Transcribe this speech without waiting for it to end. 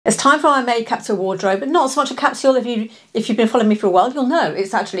It's time for my May capsule wardrobe, but not so much a capsule. If you've been following me for a while, you'll know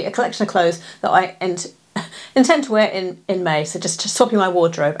it's actually a collection of clothes that I intend to wear in May. So just swapping my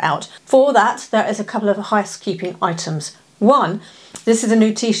wardrobe out. For that, there is a couple of housekeeping items. One, this is a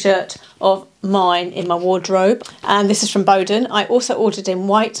new t-shirt of mine in my wardrobe, and this is from Boden. I also ordered in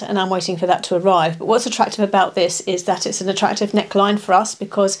white and I'm waiting for that to arrive. But what's attractive about this is that it's an attractive neckline for us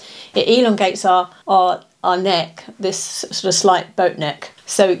because it elongates our neck, this sort of slight boat neck.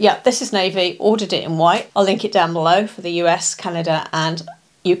 So yeah, this is navy, ordered it in white. I'll link it down below for the US, Canada and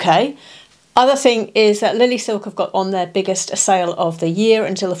UK. Other thing is that Lily Silk have got on their biggest sale of the year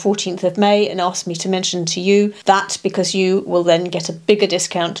until the 14th of May and asked me to mention to you that because you will then get a bigger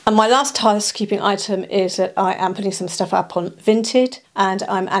discount. And my last housekeeping item is that I am putting some stuff up on Vinted, and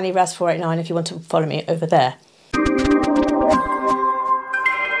I'm Annie Raz 489 if you want to follow me over there.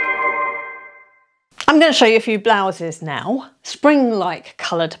 I'm going to show you a few blouses now. Spring-like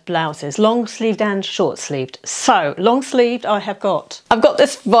coloured blouses, long sleeved and short sleeved. So long sleeved I've got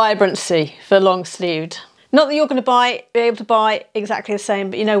this vibrancy for long sleeved. Not that you're going to be able to buy exactly the same,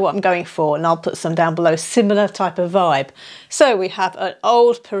 but you know what I'm going for, and I'll put some down below, similar type of vibe. So we have an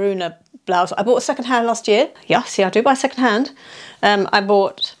old Peruna blouse. I bought second-hand last year. Yeah, see, I do buy second-hand. I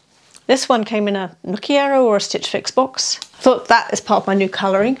bought, this one came in a Nokiero or a Stitch Fix box. I thought that is part of my new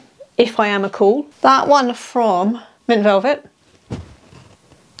colouring. If I am a cool. That one from Mint Velvet.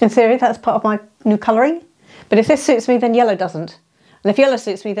 In theory, that's part of my new colouring. But if this suits me, then yellow doesn't. And if yellow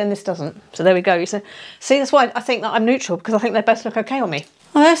suits me, then this doesn't. So there we go. See, that's why I think that I'm neutral, because I think they both look okay on me.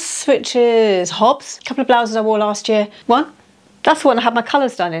 Well, this which is Hobbs. A couple of blouses I wore last year. One, that's the one I had my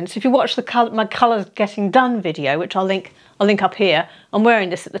colours done in. So if you watch my colours getting done video, which I'll link up here, I'm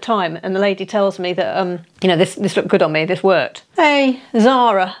wearing this at the time, and the lady tells me that you know, this looked good on me, this worked. A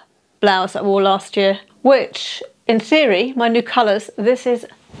Zara blouse that I wore last year, which in theory, my new colours, this is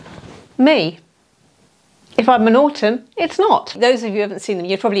me. If I'm an autumn, it's not. Those of you who haven't seen them,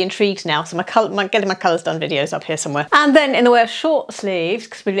 you're probably intrigued now, so getting my colours done videos up here somewhere. And then in the way of short sleeves,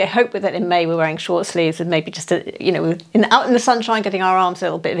 because we hope that in May we're wearing short sleeves with maybe just you know, out in the sunshine, getting our arms a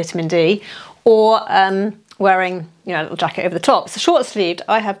little bit of vitamin D, or wearing, you know, a little jacket over the top. So short sleeved,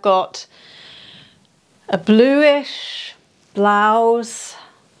 I have got a bluish blouse.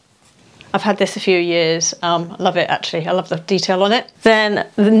 I've had this a few years. I love it actually. I love the detail on it. Then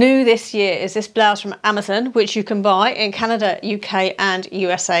the new this year is this blouse from Amazon, which you can buy in Canada, UK and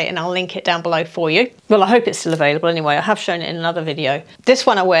USA, and I'll link it down below for you. Well, I hope it's still available anyway. I have shown it in another video. This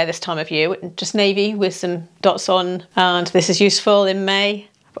one I wear this time of year, just navy with some dots on, and this is useful in May.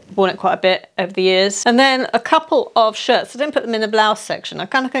 I've worn it quite a bit over the years. And then a couple of shirts. I didn't put them in the blouse section. I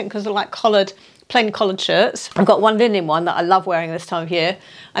kind of think because they're like plain collared shirts. I've got one linen one that I love wearing this time of year,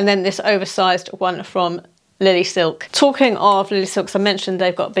 and then this oversized one from Lily Silk. Talking of Lily Silks, I mentioned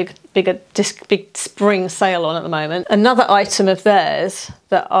they've got big spring sale on at the moment. Another item of theirs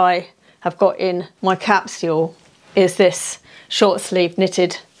that I have got in my capsule is this short sleeve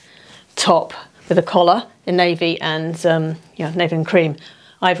knitted top with a collar in navy and yeah, navy and cream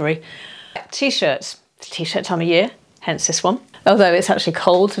ivory. T-shirts. It's t-shirt time of year, hence this one. Although it's actually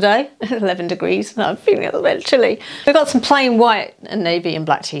cold today, 11 degrees, and I'm feeling a little bit chilly. We've got some plain white and navy and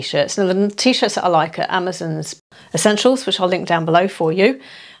black t-shirts. Now the t-shirts that I like are Amazon's Essentials, which I'll link down below for you.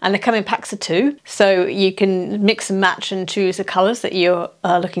 And they come in packs of 2, so you can mix and match and choose the colours that you're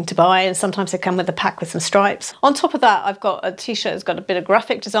looking to buy, and sometimes they come with a pack with some stripes. On top of that, I've got a t-shirt that's got a bit of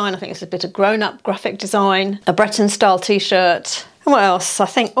graphic design. I think it's a bit of grown-up graphic design. A Breton style t-shirt. And what else? I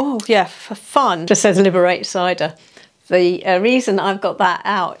think, oh yeah, for fun, just says Liberate Cider. The reason I've got that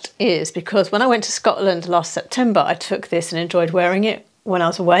out is because when I went to Scotland last September, I took this and enjoyed wearing it when I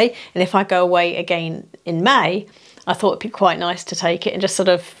was away. And if I go away again in May, I thought it'd be quite nice to take it and just sort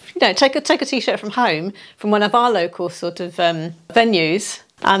of, you know, take a t-shirt from home, from one of our local sort of venues,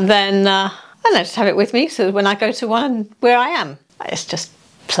 and then, I don't know, just have it with me. So when I go to one where I am, it's just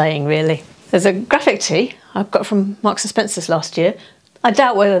playing really. There's a graphic tee I've got from Marks & Spencer's last year. I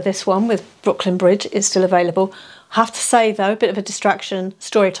doubt whether this one with Brooklyn Bridge is still available. I have to say though, a bit of a distraction,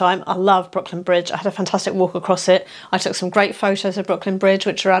 story time. I love Brooklyn Bridge. I had a fantastic walk across it. I took some great photos of Brooklyn Bridge,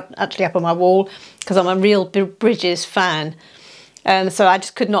 which are actually up on my wall, because I'm a real Bridges fan. And so I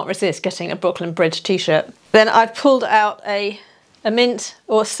just could not resist getting a Brooklyn Bridge t-shirt. Then I've pulled out a mint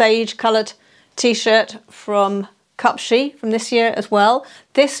or sage coloured t-shirt from Cupshe from this year as well.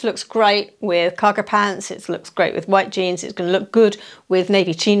 This looks great with cargo pants, it looks great with white jeans, it's going to look good with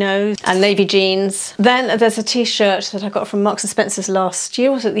navy chinos and navy jeans. Then there's a t-shirt that I got from Marks & Spencer's last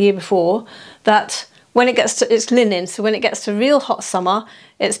year, was it the year before, that when it gets to, it's linen, so when it gets to real hot summer,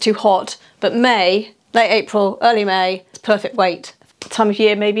 it's too hot, but May, late April, early May, it's perfect weight, time of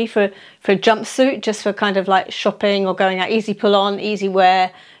year maybe for a jumpsuit, just for kind of like shopping or going out, easy pull on, easy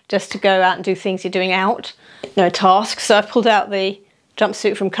wear, just to go out and do things you're doing out, tasks. So I pulled out the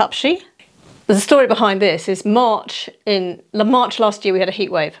jumpsuit from Cupshe. The story behind this is March last year we had a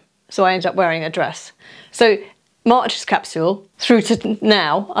heat wave, so I ended up wearing a dress. So March's capsule through to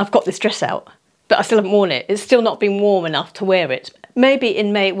now, I've got this dress out, but I still haven't worn it. It's still not been warm enough to wear it. Maybe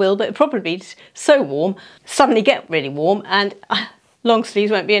in May it will, but it'll probably be so warm, suddenly get really warm, and long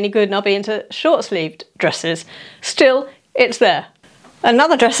sleeves won't be any good and I'll be into short sleeved dresses. Still, it's there.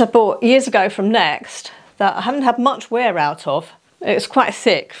 Another dress I bought years ago from Next that I haven't had much wear out of. It's quite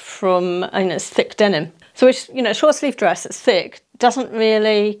thick it's thick denim. So it's, short sleeve dress that's thick doesn't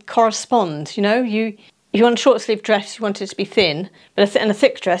really correspond, You want a short sleeve dress, you want it to be thin, but in a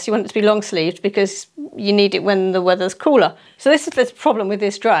thick dress, you want it to be long sleeved because you need it when the weather's cooler. So this is the problem with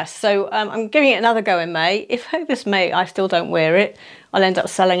this dress. So I'm giving it another go in May. If this May I still don't wear it, I'll end up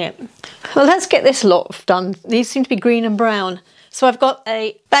selling it. Well, let's get this lot done. These seem to be green and brown. So I've got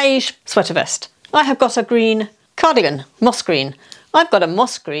a beige sweater vest. I have got a green cardigan, moss green. I've got a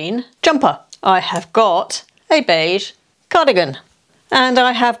moss green jumper. I have got a beige cardigan. And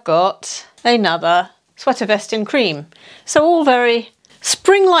I have got another sweater vest in cream. So all very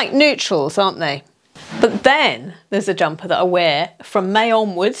spring-like neutrals, aren't they? But then there's a jumper that I wear from May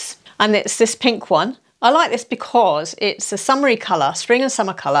onwards, and it's this pink one. I like this because it's a summery colour, spring and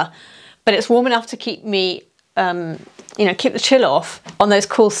summer colour, but it's warm enough to keep me, keep the chill off on those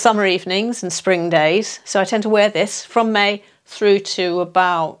cool summer evenings and spring days. So I tend to wear this from May through to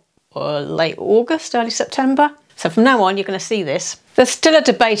about late August, early September. So from now on, you're going to see this. There's still a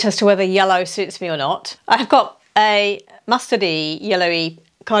debate as to whether yellow suits me or not. I've got a mustardy, yellowy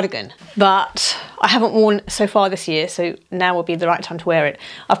cardigan, but I haven't worn so far this year, so now will be the right time to wear it.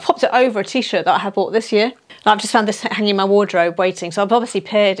 I've popped it over a t-shirt that I have bought this year. I've just found this hanging in my wardrobe waiting, so I've obviously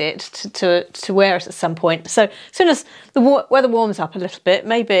paired it to wear it at some point. So as soon as the weather warms up a little bit,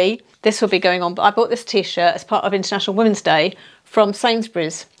 maybe this will be going on. But I bought this t-shirt as part of International Women's Day from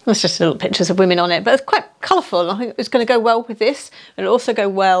Sainsbury's. There's just little pictures of women on it, but it's quite colourful. I think it's going to go well with this. It'll also go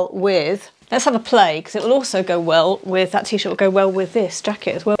well with, let's have a play, because it will also go well with, that t-shirt will go well with this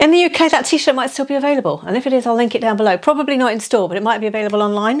jacket as well. In the UK, that t-shirt might still be available, and if it is, I'll link it down below. Probably not in store, but it might be available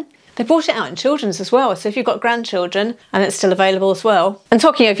online. They brought it out in children's as well, so if you've got grandchildren, and it's still available as well. And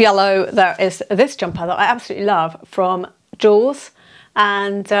talking of yellow, there is this jumper that I absolutely love from Jules,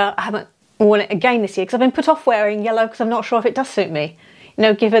 and I haven't worn it again this year because I've been put off wearing yellow because I'm not sure if it does suit me.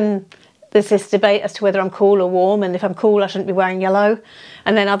 Given there's this debate as to whether I'm cool or warm, and if I'm cool I shouldn't be wearing yellow,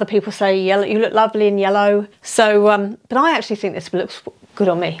 and then other people say yellow, you look lovely in yellow. So but I actually think this looks good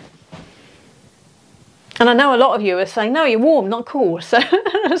on me, and I know a lot of you are saying no, you're warm, not cool. So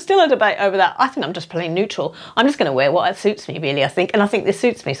there's still a debate over that. I think I'm just plain neutral. I'm just going to wear what suits me, really, I think, and I think this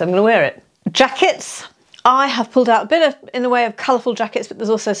suits me, so I'm going to wear it. Jackets. I have pulled out a bit in the way of colourful jackets, but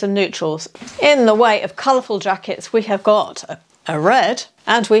there's also some neutrals. In the way of colourful jackets, we have got a red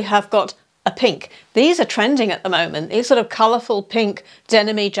and we have got a pink. These are trending at the moment, these sort of colourful pink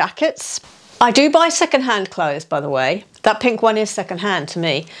denim-y jackets. I do buy second-hand clothes, by the way. That pink one is second-hand to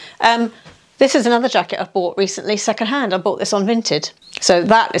me. This is another jacket I've bought recently second-hand. I bought this on Vinted. So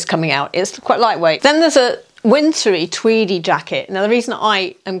that is coming out. It's quite lightweight. Then there's a wintry tweedy jacket. Now the reason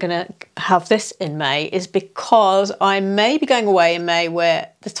I am going to have this in May is because I may be going away in May where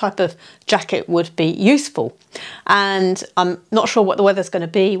this type of jacket would be useful, and I'm not sure what the weather's going to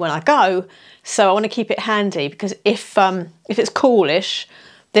be when I go, so I want to keep it handy because if it's coolish,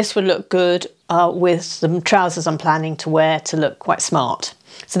 this would look good with some trousers I'm planning to wear to look quite smart.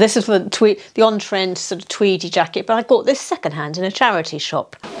 So this is the on-trend sort of tweedy jacket, but I bought this second-hand in a charity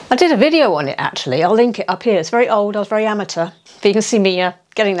shop. I did a video on it actually, I'll link it up here. It's very old, I was very amateur, but you can see me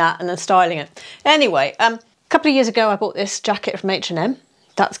getting that and then styling it. Anyway, a couple of years ago I bought this jacket from H&M.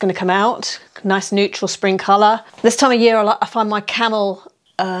 That's going to come out, nice neutral spring colour. This time of year I find my camel,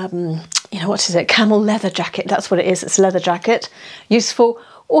 camel leather jacket, that's what it is, it's a leather jacket, useful.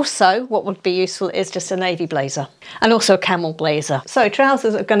 Also, what would be useful is just a navy blazer and also a camel blazer. So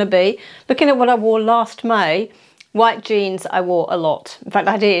trousers are going to be, looking at what I wore last May, white jeans I wore a lot. In fact,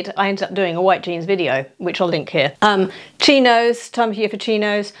 I ended up doing a white jeans video, which I'll link here. Chinos, time of year for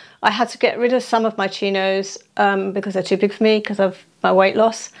chinos. I had to get rid of some of my chinos because they're too big for me because of my weight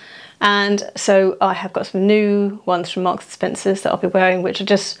loss. And so I have got some new ones from Marks & Spencer's that I'll be wearing, which are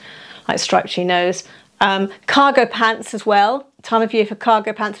just like striped chinos. Cargo pants as well. Time of year for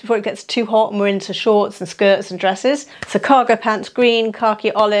cargo pants before it gets too hot and we're into shorts and skirts and dresses. So cargo pants, green,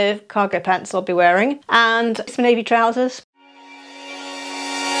 khaki, olive, cargo pants I'll be wearing. And some navy trousers.